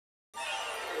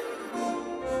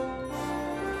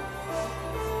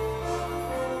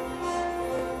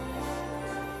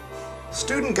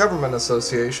Student Government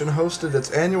Association hosted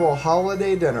its annual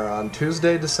holiday dinner on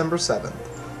Tuesday, December 7th.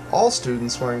 All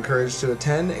students were encouraged to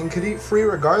attend and could eat free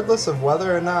regardless of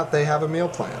whether or not they have a meal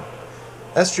plan.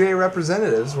 SGA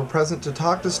representatives were present to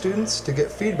talk to students to get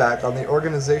feedback on the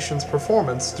organization's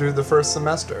performance through the first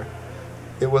semester.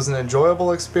 It was an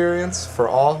enjoyable experience for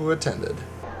all who attended.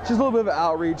 Just a little bit of an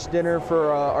outreach dinner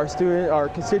for our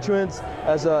constituents.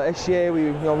 As SGA,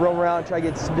 we roam around, try to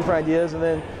get some different ideas, and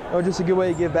then just a good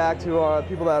way to give back to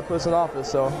people that put us in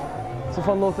office. So it's a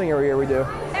fun little thing every year we do.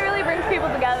 It really brings people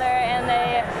together, and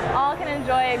they all can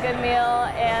enjoy a good meal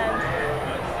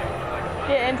and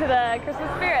get into the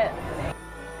Christmas spirit.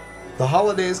 The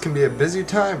holidays can be a busy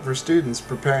time for students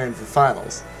preparing for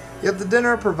finals, yet the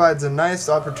dinner provides a nice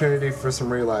opportunity for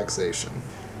some relaxation.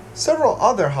 Several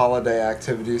other holiday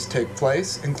activities take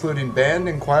place, including band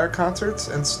and choir concerts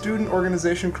and student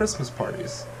organization Christmas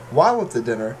parties. While at the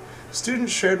dinner,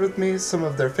 students shared with me some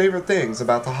of their favorite things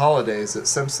about the holidays at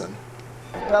Simpson.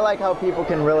 I like how people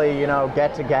can really,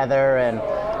 get together and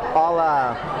all,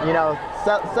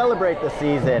 celebrate the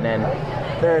season. And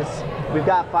we've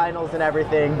got finals and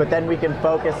everything, but then we can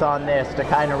focus on this to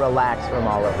kind of relax from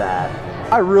all of that.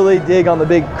 I really dig on the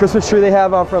big Christmas tree they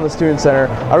have out front of the Student Center.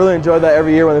 I really enjoy that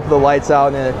every year when they put the lights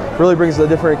out, and it really brings a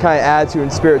different kind of attitude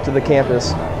and spirit to the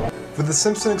campus. For the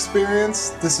Simpson experience,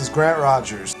 this is Grant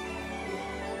Rogers.